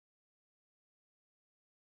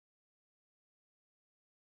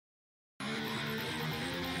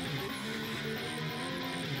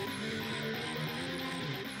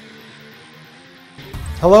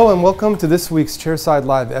Hello and welcome to this week's Chairside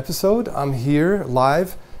Live episode. I'm here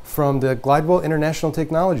live from the Glidewell International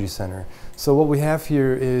Technology Center. So what we have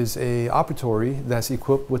here is a operatory that's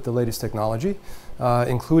equipped with the latest technology,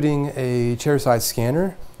 including a chairside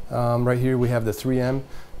scanner. Right here we have the 3M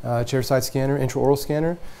chairside scanner, intraoral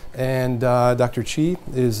scanner, and Dr. Chi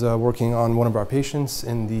is working on one of our patients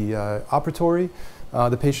in the operatory.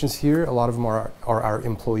 The patients here, a lot of them are our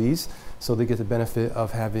employees, so they get the benefit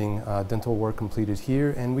of having dental work completed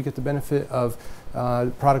here, and we get the benefit of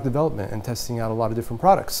product development and testing out a lot of different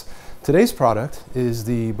products. Today's product is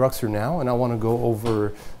the BruxZir NOW, and I want to go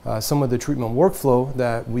over some of the treatment workflow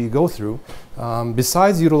that we go through.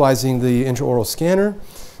 Besides utilizing the intraoral scanner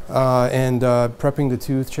and prepping the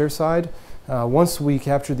tooth chairside, once we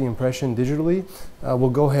capture the impression digitally,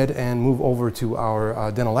 we'll go ahead and move over to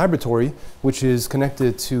our dental laboratory, which is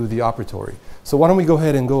connected to the operatory. So why don't we go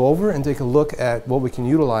ahead and go over and take a look at what we can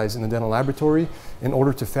utilize in the dental laboratory in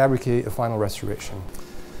order to fabricate a final restoration.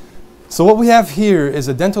 So what we have here is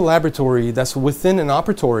a dental laboratory that's within an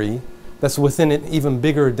operatory that's within an even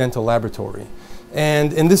bigger dental laboratory.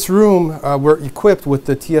 And in this room, we're equipped with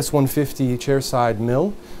the TS150 chairside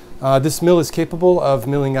mill. This mill is capable of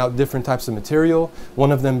milling out different types of material,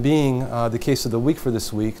 one of them being the case of the week for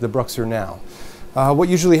this week, the BruxZir NOW. What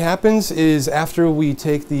usually happens is after we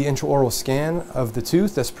take the intraoral scan of the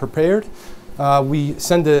tooth that's prepared, we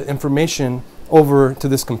send the information over to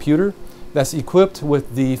this computer that's equipped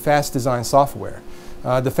with the Fast Design software.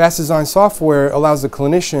 The Fast Design software allows the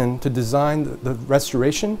clinician to design the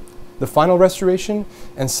restoration, the final restoration,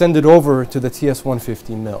 and send it over to the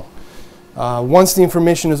TS150 mill. Once the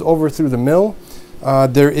information is over through the mill,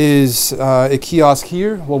 there is a kiosk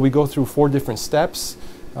here where we go through 4 different steps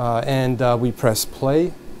and we press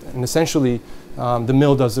play, and essentially the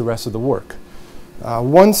mill does the rest of the work.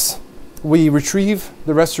 Once we retrieve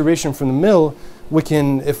the restoration from the mill, we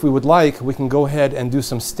can, if we would like, we can go ahead and do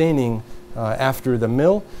some staining after the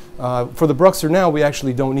mill. For the BruxZir NOW, we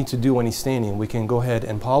actually don't need to do any staining. We can go ahead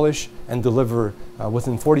and polish and deliver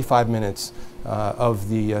within 45 minutes of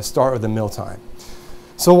the start of the mill time.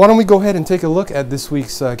 So why don't we go ahead and take a look at this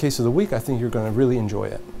week's case of the week. I think you're going to really enjoy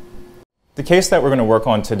it. The case that we're going to work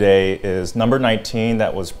on today is number 19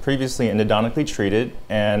 that was previously endodontically treated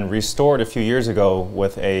and restored a few years ago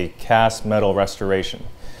with a cast metal restoration.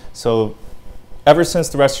 So ever since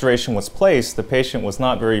the restoration was placed, the patient was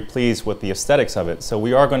not very pleased with the aesthetics of it. So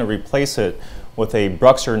we are going to replace it with a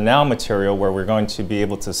BruxZir NOW material where we're going to be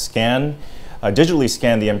able to scan, digitally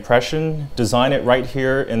scan the impression, design it right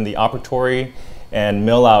here in the operatory, and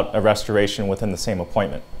mill out a restoration within the same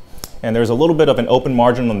appointment. And there's a little bit of an open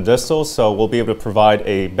margin on the distal, so we'll be able to provide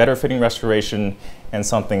a better fitting restoration and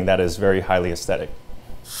something that is very highly aesthetic.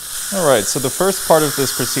 All right, so the first part of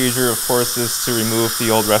this procedure, of course, is to remove the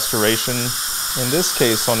old restoration. In this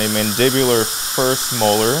case, on a mandibular first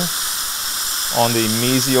molar on the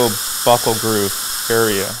mesial buccal groove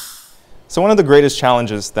area. So one of the greatest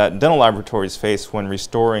challenges that dental laboratories face when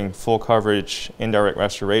restoring full coverage indirect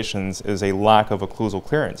restorations is a lack of occlusal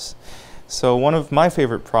clearance. So one of my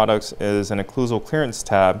favorite products is an occlusal clearance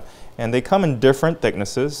tab, and they come in different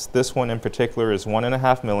thicknesses. This one in particular is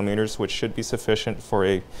 1.5 millimeters, which should be sufficient for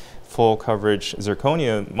a full coverage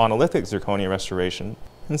zirconia, monolithic zirconia restoration.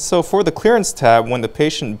 And so for the clearance tab, when the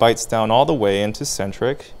patient bites down all the way into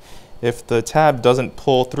centric, if the tab doesn't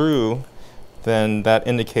pull through, then that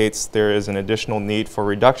indicates there is an additional need for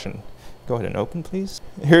reduction. Go ahead and open, please.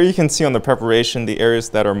 Here you can see on the preparation the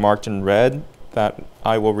areas that are marked in red that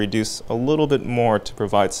I will reduce a little bit more to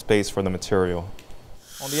provide space for the material.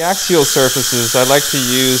 On the axial surfaces, I like to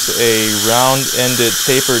use a round-ended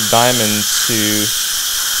tapered diamond to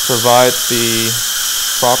provide the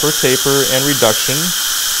proper taper and reduction.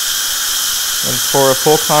 And for a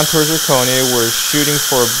full contour zirconia, we're shooting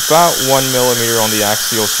for about 1 millimeter on the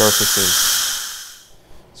axial surfaces.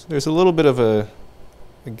 So there's a little bit of a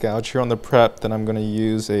gouge here on the prep that I'm going to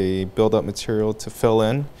use a build-up material to fill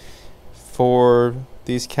in. For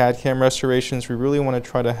these CAD/CAM restorations, we really want to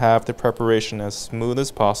try to have the preparation as smooth as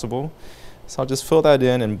possible. So I'll just fill that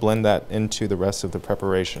in and blend that into the rest of the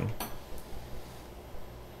preparation.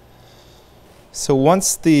 So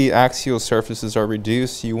once the axial surfaces are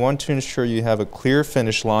reduced, you want to ensure you have a clear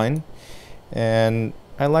finish line. And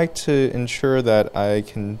I like to ensure that I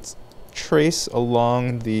can trace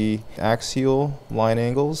along the axial line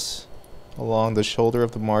angles along the shoulder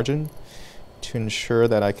of the margin to ensure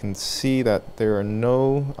that I can see that there are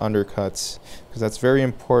no undercuts, because that's very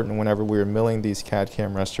important whenever we're milling these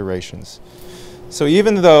CAD/CAM restorations. So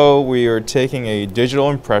even though we are taking a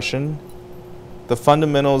digital impression The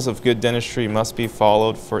fundamentals of good dentistry must be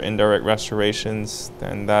followed for indirect restorations,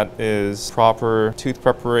 and that is proper tooth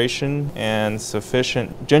preparation and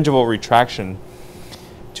sufficient gingival retraction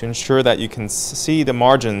to ensure that you can see the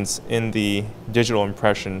margins in the digital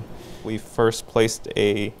impression. We first placed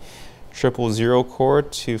a 000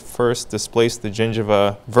 cord to first displace the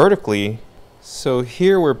gingiva vertically. So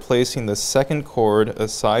here we're placing the second cord, a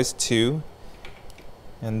size 2,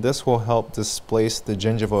 and this will help displace the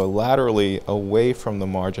gingiva laterally away from the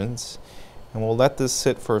margins. And we'll let this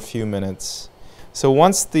sit for a few minutes. So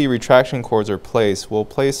once the retraction cords are placed, we'll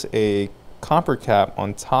place a copper cap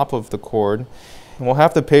on top of the cord, and we'll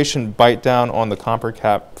have the patient bite down on the copper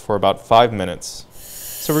cap for about 5 minutes.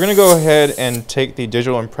 So we're going to go ahead and take the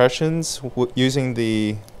digital impressions using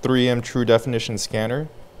the 3M True Definition scanner.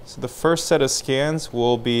 So the first set of scans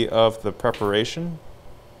will be of the preparation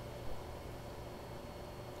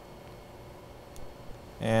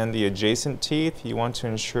and the adjacent teeth. You want to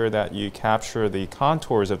ensure that you capture the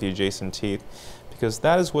contours of the adjacent teeth, because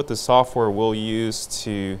that is what the software will use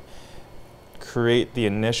to create the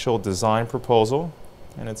initial design proposal.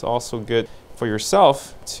 And it's also good for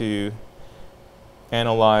yourself to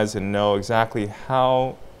analyze and know exactly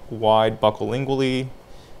how wide buccolingually,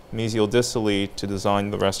 mesial distally to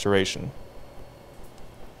design the restoration.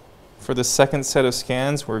 For the second set of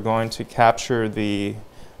scans, we're going to capture the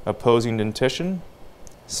opposing dentition.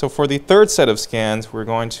 So for the third set of scans, we're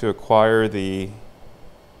going to acquire the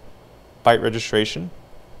bite registration,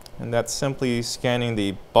 and that's simply scanning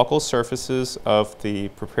the buccal surfaces of the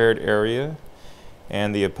prepared area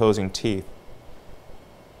and the opposing teeth,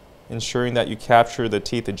 ensuring that you capture the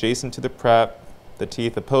teeth adjacent to the prep, the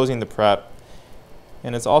teeth opposing the prep.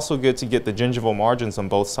 And it's also good to get the gingival margins on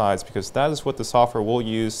both sides, because that is what the software will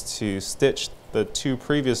use to stitch the two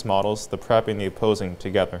previous models, the prep and the opposing,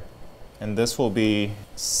 together. And this will be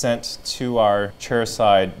sent to our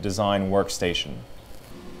Chairside design workstation.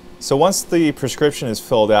 So once the prescription is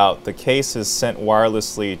filled out, the case is sent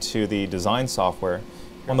wirelessly to the design software.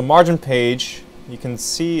 On the margin page, you can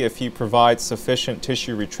see if you provide sufficient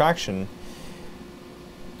tissue retraction,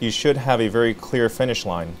 you should have a very clear finish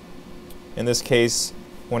line. In this case,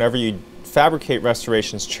 whenever you fabricate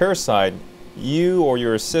restorations chairside, you or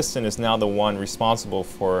your assistant is now the one responsible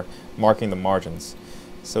for marking the margins.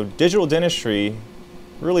 So digital dentistry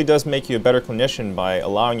really does make you a better clinician by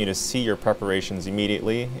allowing you to see your preparations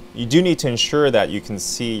immediately. You do need to ensure that you can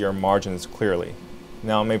see your margins clearly.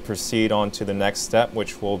 Now I may proceed on to the next step,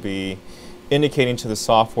 which will be indicating to the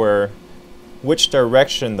software which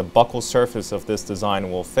direction the buccal surface of this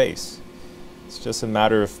design will face. It's just a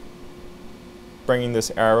matter of bringing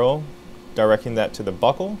this arrow, directing that to the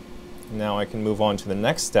buccal. Now I can move on to the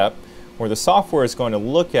next step, where the software is going to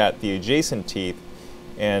look at the adjacent teeth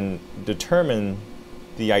and determine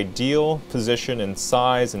the ideal position and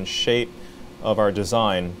size and shape of our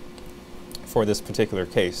design for this particular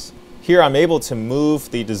case. Here I'm able to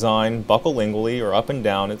move the design buccolingually or up and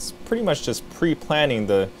down. It's pretty much just pre-planning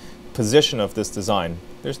the position of this design.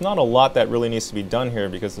 There's not a lot that really needs to be done here,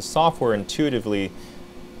 because the software intuitively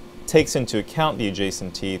takes into account the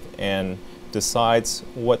adjacent teeth and decides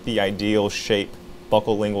what the ideal shape,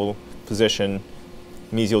 buccolingual position,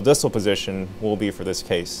 mesial distal position will be for this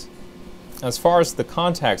case. As far as the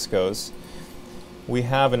contacts goes, we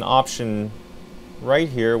have an option right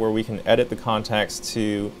here where we can edit the contacts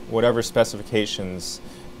to whatever specifications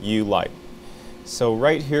you like. So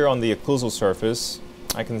right here on the occlusal surface,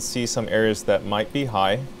 I can see some areas that might be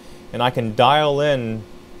high, and I can dial in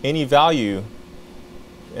any value,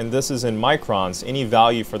 and this is in microns, any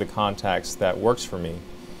value for the contacts that works for me.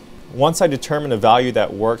 Once I determine a value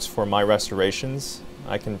that works for my restorations,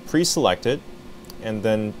 I can pre-select it, and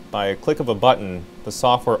then by a click of a button, the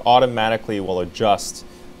software automatically will adjust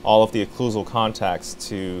all of the occlusal contacts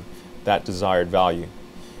to that desired value.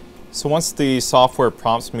 So once the software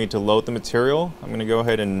prompts me to load the material, I'm going to go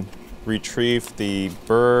ahead and retrieve the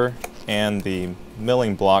burr and the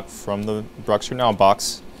milling block from the BruxZir NOW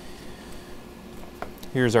box.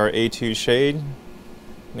 Here's our A2 shade.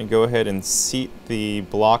 I'm going to go ahead and seat the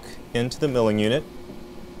block into the milling unit.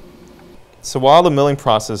 So while the milling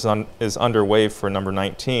process is underway for number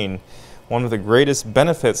 19, one of the greatest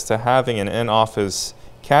benefits to having an in-office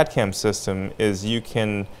CAD/CAM system is you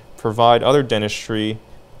can provide other dentistry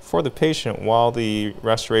for the patient while the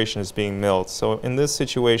restoration is being milled. So in this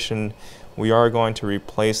situation, we are going to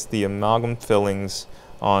replace the amalgam fillings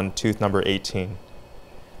on tooth number 18.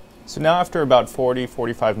 So now after about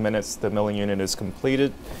 40-45 minutes, the milling unit is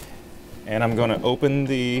completed, and I'm going to open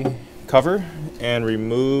the cover and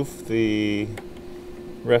remove the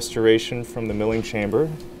restoration from the milling chamber.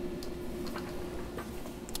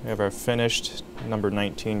 We have our finished number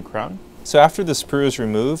 19 crown. So after the sprue is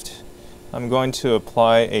removed, I'm going to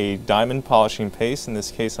apply a diamond polishing paste. In this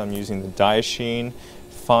case, I'm using the Diasheen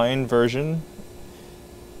fine version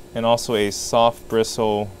and also a soft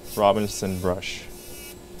bristle Robinson brush.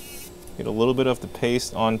 Get a little bit of the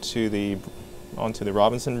paste onto the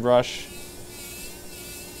Robinson brush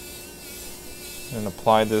and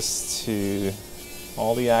apply this to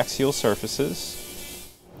all the axial surfaces.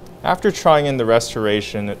 After trying in the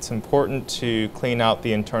restoration, it's important to clean out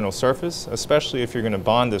the internal surface, especially if you're going to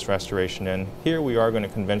bond this restoration in. Here we are going to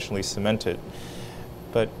conventionally cement it.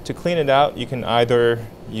 But to clean it out, you can either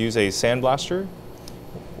use a sandblaster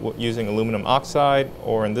using aluminum oxide,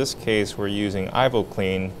 or in this case we're using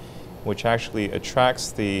IvoClean, which actually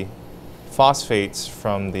attracts the phosphates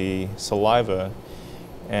from the saliva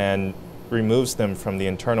and removes them from the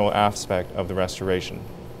internal aspect of the restoration.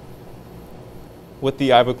 With the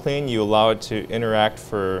IvoClean, you allow it to interact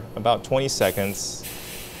for about 20 seconds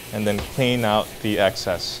and then clean out the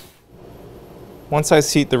excess. Once I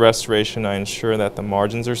seat the restoration, I ensure that the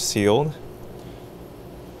margins are sealed.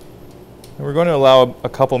 And we're going to allow a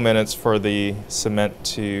couple minutes for the cement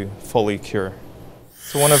to fully cure.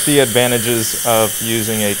 So one of the advantages of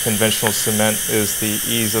using a conventional cement is the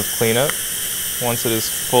ease of cleanup. Once it is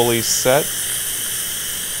fully set,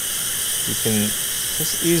 you can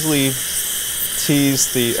just easily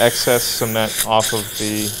tease the excess cement off of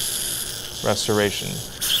the restoration.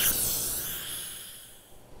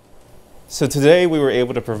 So today we were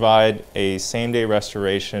able to provide a same-day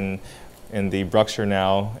restoration in the BruxZir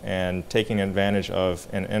NOW and taking advantage of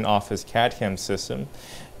an in-office CAD/CAM system,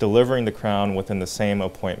 delivering the crown within the same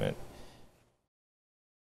appointment.